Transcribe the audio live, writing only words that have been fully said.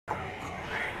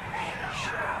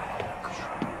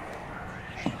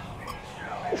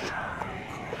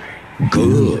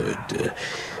Good.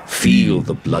 Feel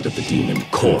the blood of the demon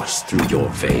course through your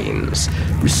veins,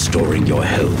 restoring your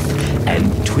health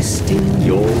and twisting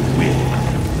your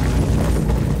will.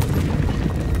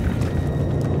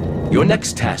 Your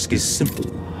next task is simple.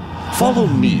 Follow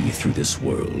me through this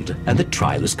world, and the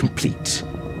trial is complete.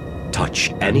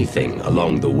 Touch anything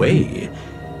along the way,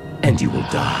 and you will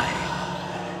die.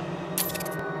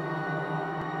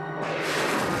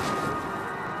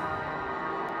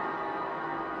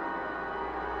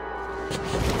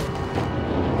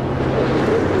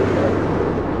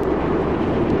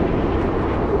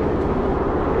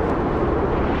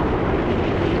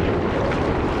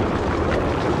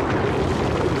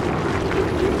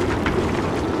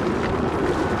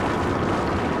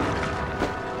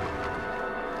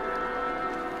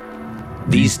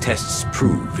 These tests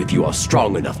prove if you are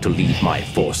strong enough to lead my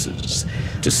forces,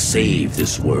 to save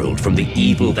this world from the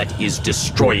evil that is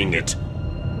destroying it.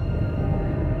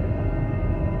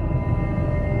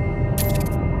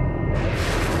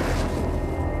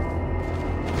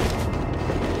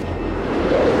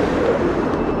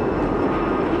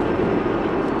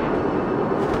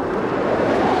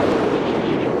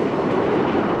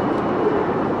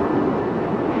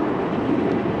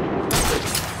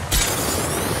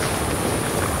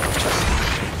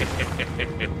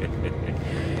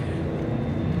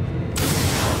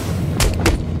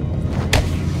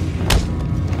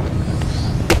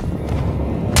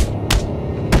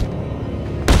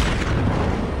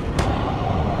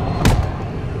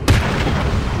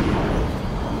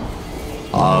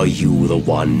 Are you the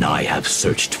one I have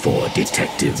searched for,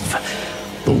 detective?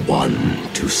 The one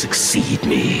to succeed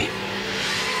me?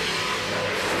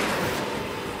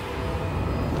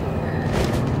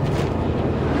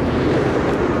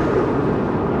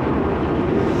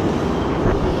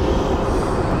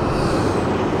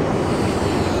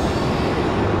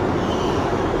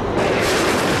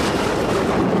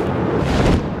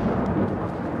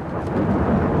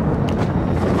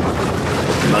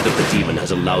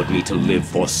 Allowed me to live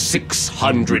for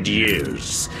 600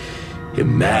 years.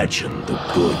 Imagine the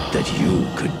good that you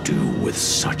could do with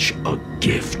such a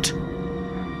gift.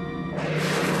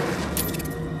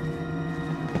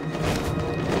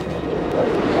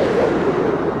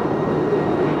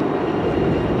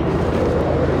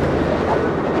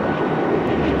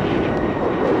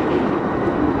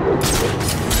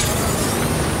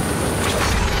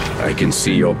 I can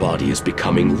see your body is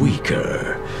becoming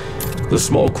weaker. The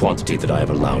small quantity that I have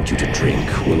allowed you to drink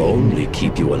will only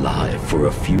keep you alive for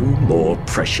a few more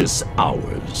precious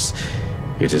hours.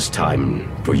 It is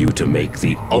time for you to make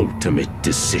the ultimate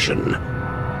decision.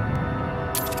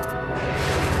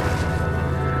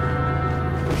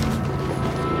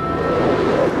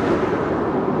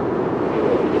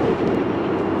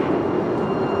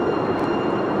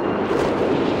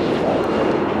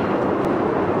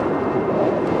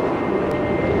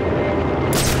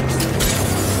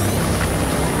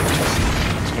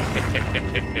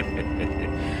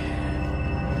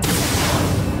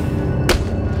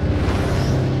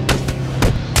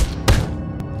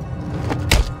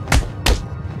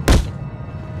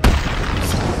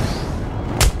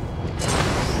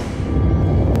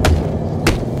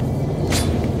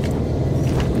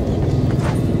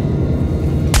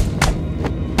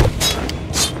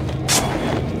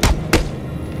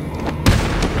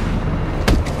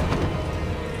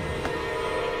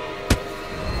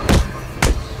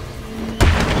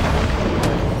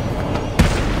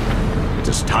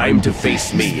 Time to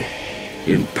face me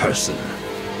in person.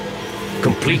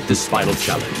 Complete this final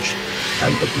challenge,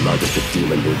 and the blood of the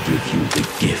demon will give you the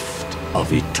gift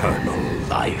of eternal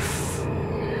life.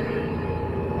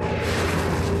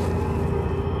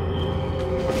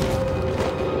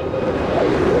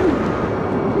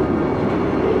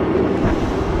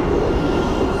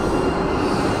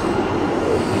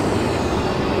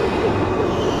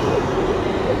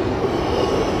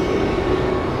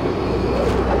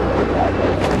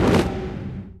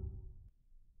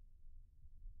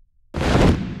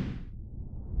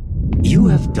 You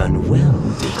have done well,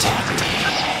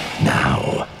 detective.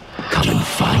 Now, come and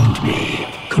find me.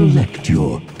 Collect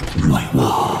your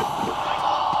reward.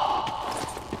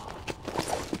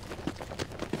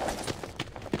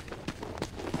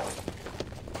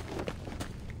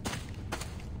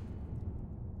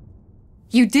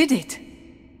 You did it.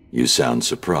 You sound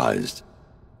surprised.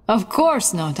 Of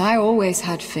course not. I always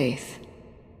had faith.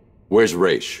 Where's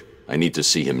Raish? I need to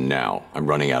see him now. I'm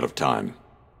running out of time.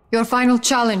 Your final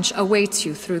challenge awaits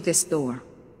you through this door.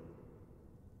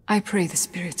 I pray the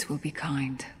spirits will be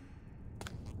kind.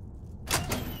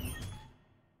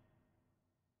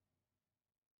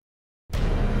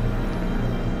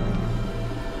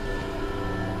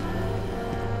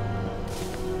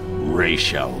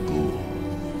 Ra's al Ghul.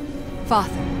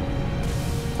 Father.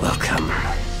 Welcome,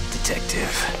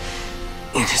 Detective.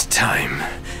 It is time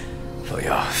for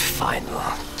your final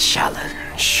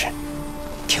challenge.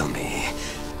 Kill me.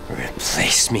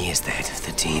 Replace me as the head of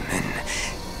the demon.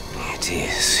 It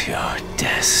is your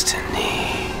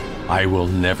destiny. I will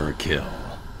never kill.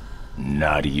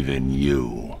 Not even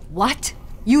you. What?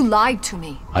 You lied to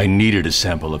me. I needed a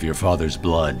sample of your father's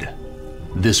blood.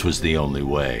 This was the only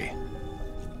way.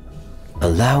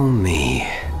 Allow me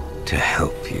to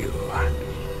help you.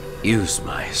 Use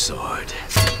my sword.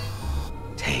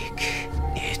 Take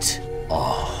it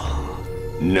all.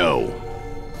 No.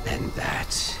 And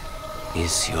that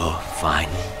is your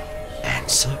final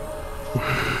answer?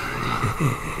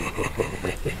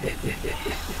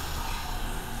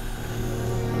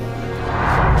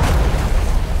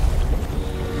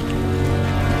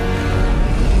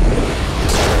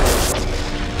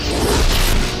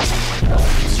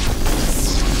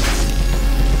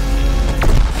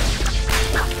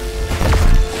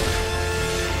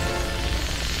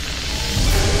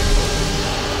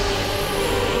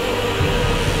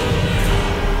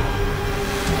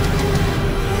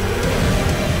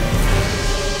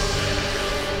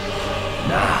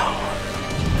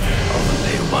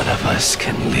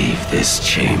 Can leave this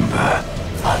chamber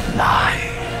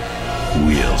alive.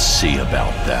 We'll see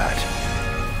about that.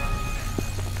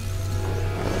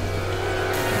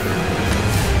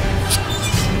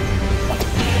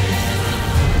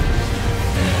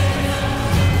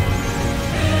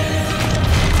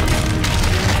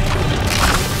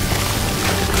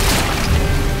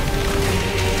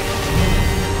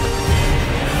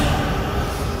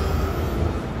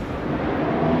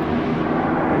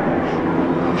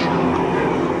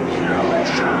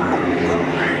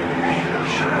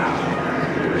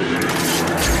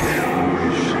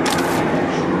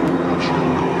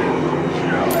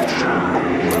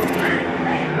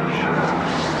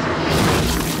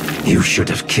 You should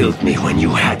have killed me when you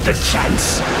had the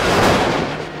chance.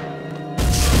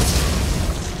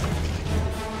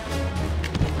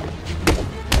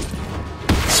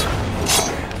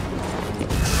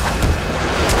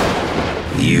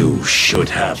 You should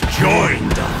have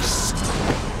joined us.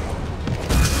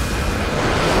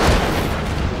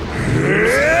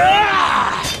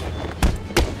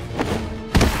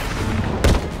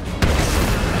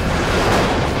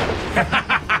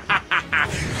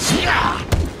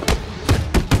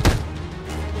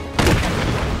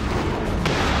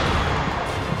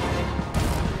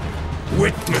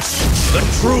 Witness the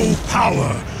true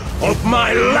power of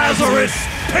my Lazarus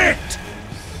Pit!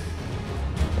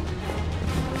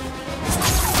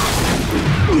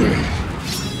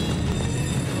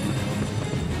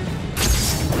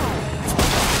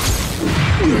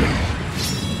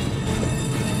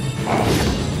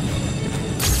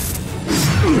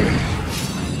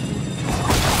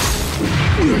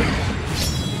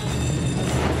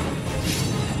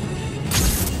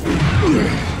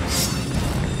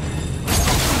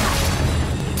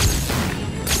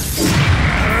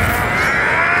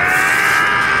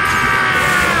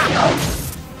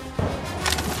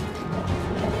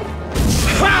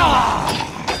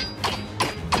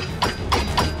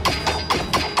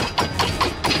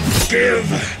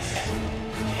 Give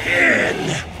in.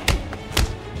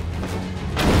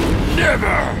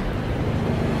 Never.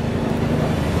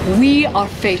 We are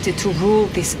fated to rule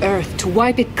this earth, to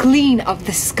wipe it clean of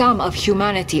the scum of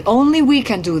humanity. Only we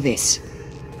can do this.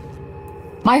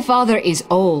 My father is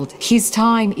old. His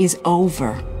time is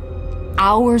over.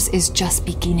 Ours is just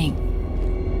beginning.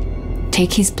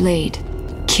 Take his blade.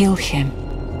 Kill him.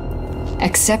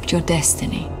 Accept your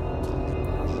destiny.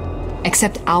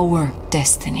 Accept our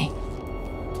destiny.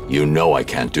 You know I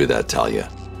can't do that, Talia.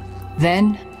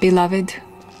 Then, beloved,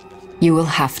 you will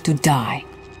have to die.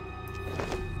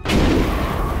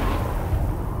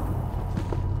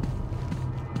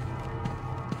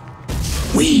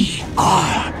 We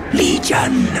are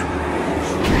Legion.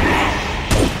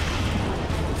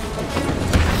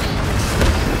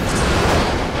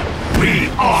 We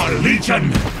are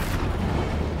Legion.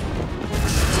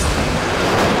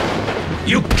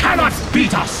 You cannot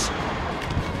beat us.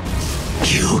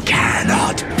 You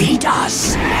cannot beat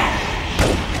us.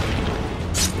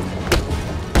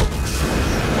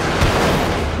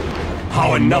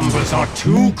 Our numbers are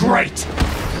too great.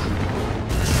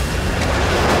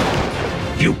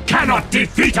 You cannot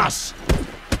defeat us.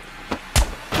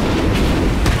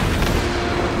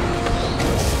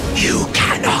 You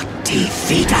cannot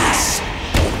defeat us.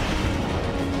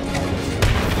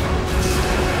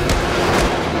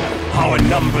 Our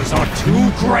numbers are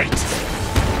too great.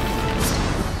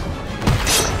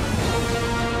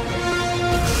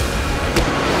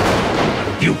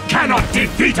 cannot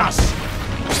defeat us!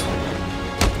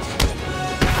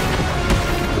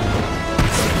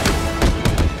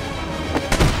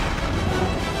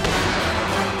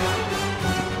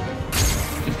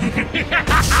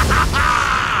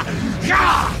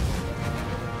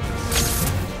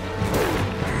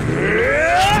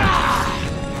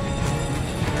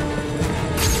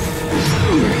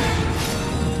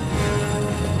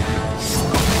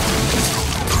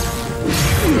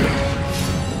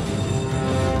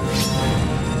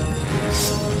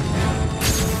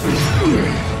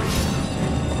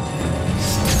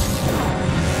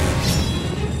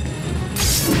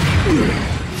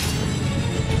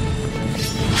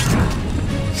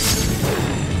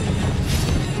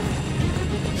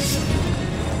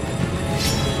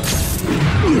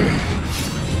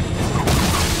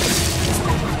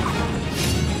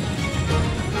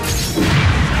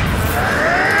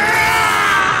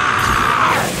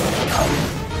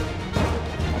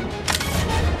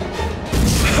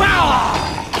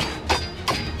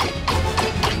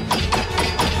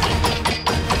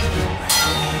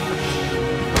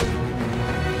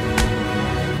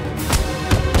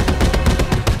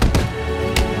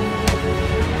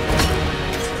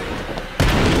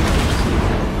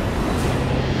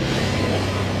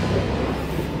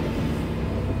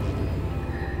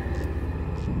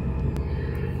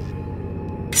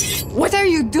 What are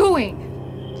you doing?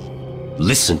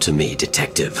 Listen to me,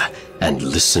 detective, and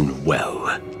listen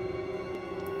well.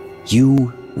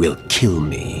 You will kill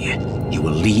me. You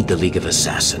will lead the League of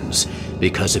Assassins,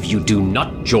 because if you do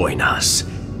not join us,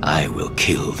 I will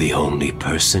kill the only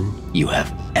person you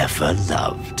have ever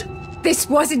loved. This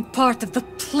wasn't part of the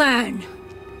plan.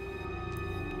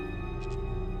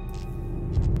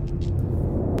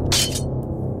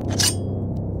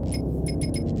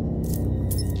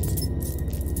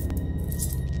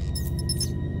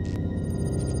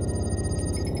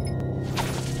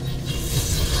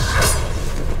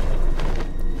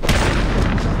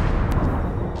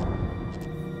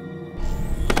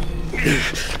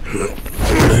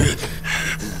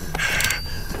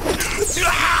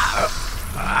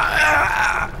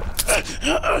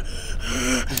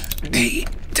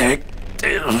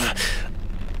 Detective.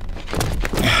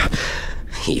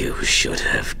 You should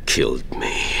have killed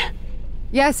me.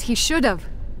 Yes, he should have.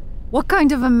 What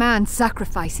kind of a man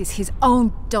sacrifices his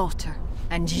own daughter?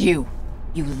 And you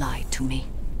lied to me.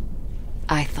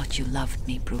 I thought you loved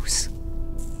me, Bruce.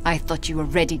 I thought you were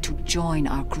ready to join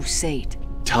our crusade.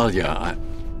 Talia,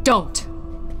 Don't!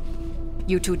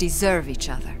 You two deserve each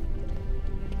other.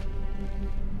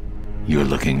 You're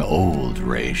looking old,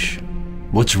 Raish.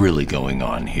 What's really going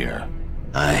on here?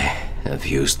 I have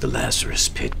used the Lazarus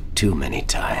Pit too many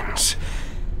times.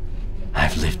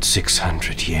 I've lived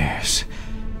 600 years.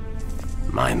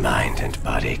 My mind and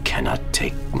body cannot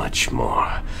take much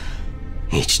more.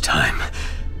 Each time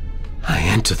I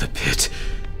enter the pit,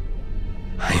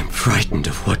 I am frightened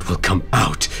of what will come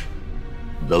out.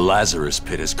 the Lazarus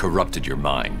Pit has corrupted your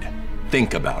mind.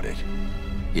 Think about it.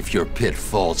 If your pit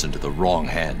falls into the wrong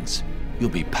hands, you'll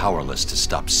be powerless to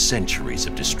stop centuries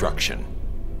of destruction.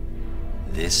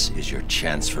 This is your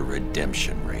chance for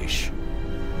redemption, Raish.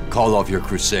 Call off your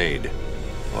crusade,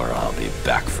 or I'll be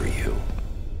back for you.